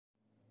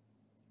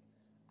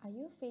Are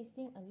you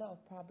facing a lot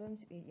of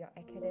problems with your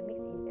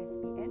academics in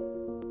SPM?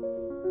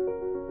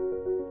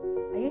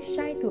 Are you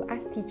shy to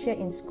ask teacher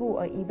in school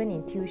or even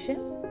in tuition?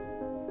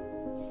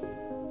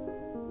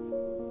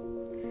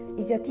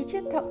 Is your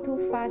teacher talk too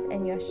fast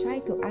and you are shy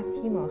to ask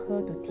him or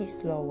her to teach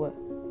slower?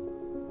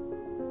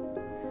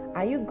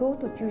 Are you go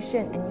to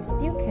tuition and you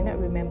still cannot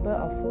remember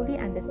or fully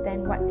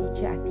understand what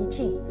teacher are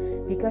teaching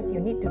because you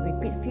need to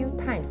repeat few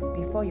times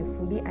before you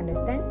fully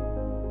understand?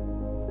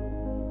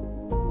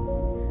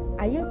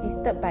 Are you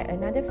disturbed by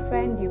another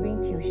friend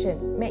during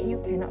tuition, make you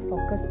cannot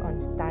focus on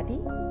study?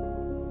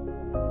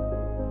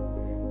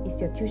 Is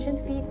your tuition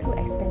fee too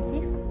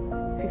expensive?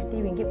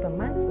 50 ringgit per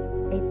month,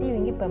 80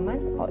 ringgit per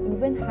month, or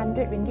even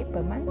 100 ringgit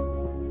per month?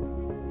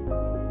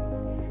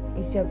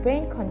 Is your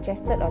brain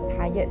congested or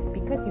tired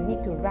because you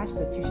need to rush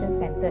to tuition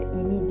center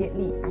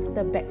immediately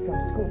after back from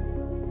school?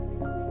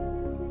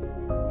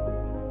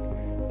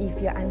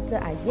 If your answer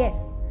are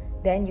yes,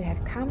 then you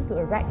have come to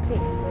a right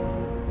place.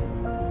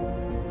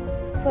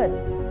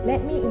 First,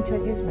 let me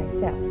introduce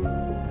myself.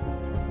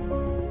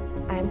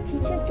 I am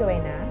teacher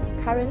Joanna,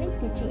 currently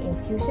teaching in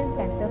tuition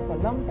center for a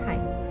long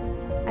time.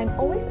 I'm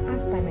always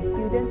asked by my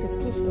students to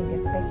teach in their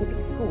specific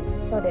school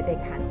so that they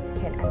can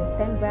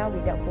understand well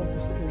without going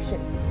to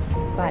tuition.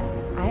 But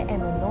I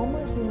am a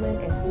normal human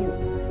as you.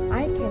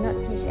 I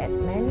cannot teach at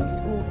many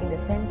schools in the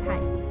same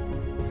time.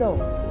 So,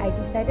 I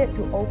decided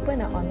to open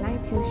an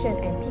online tuition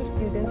and teach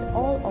students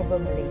all over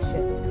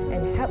Malaysia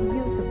and help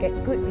you to get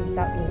good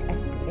results in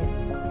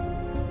SPM.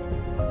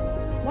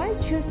 Why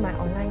choose my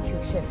online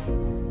tuition?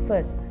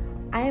 First,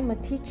 I am a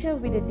teacher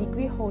with a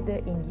degree holder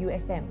in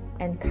USM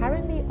and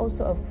currently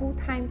also a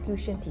full-time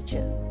tuition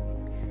teacher.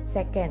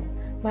 Second,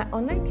 my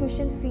online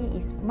tuition fee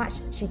is much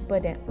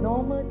cheaper than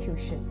normal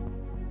tuition.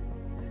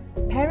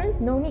 Parents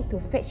no need to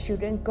fetch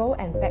children go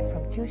and back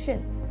from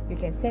tuition. You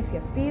can save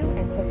your fuel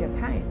and save your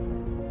time.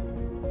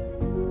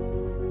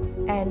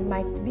 And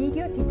my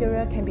video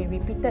tutorial can be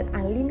repeated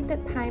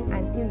unlimited time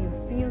until you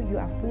feel you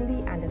are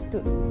fully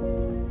understood.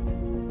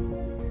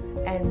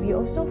 And we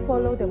also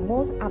follow the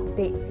most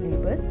updated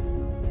syllabus.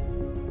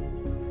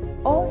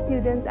 All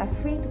students are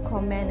free to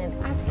comment and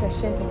ask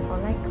questions in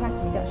online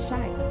class without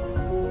shy.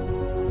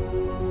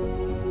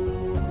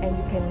 And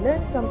you can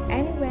learn from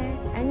anywhere,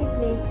 any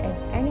place and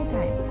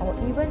anytime, or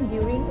even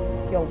during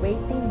your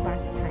waiting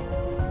bus time.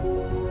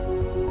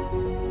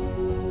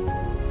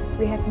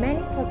 We have many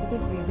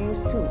positive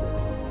reviews too,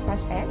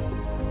 such as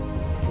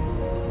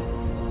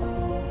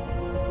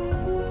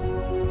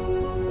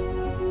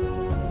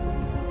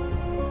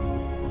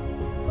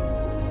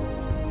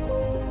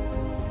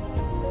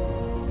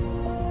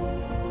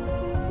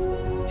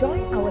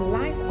join our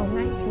live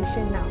online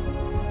tuition now.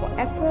 For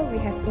April, we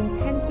have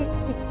intensive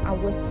 6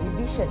 hours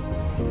revision.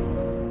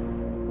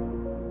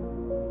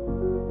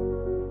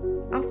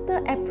 After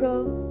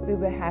April, we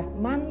will have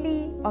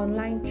monthly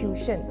online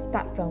tuition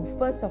start from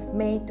 1st of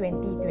May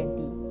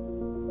 2020.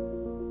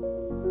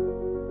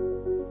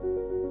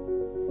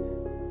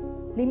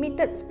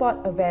 Limited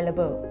spot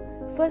available.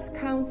 First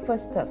come,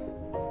 first serve.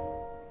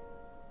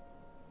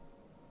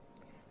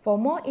 For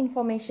more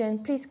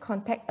information, please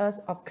contact us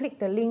or click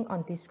the link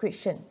on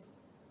description.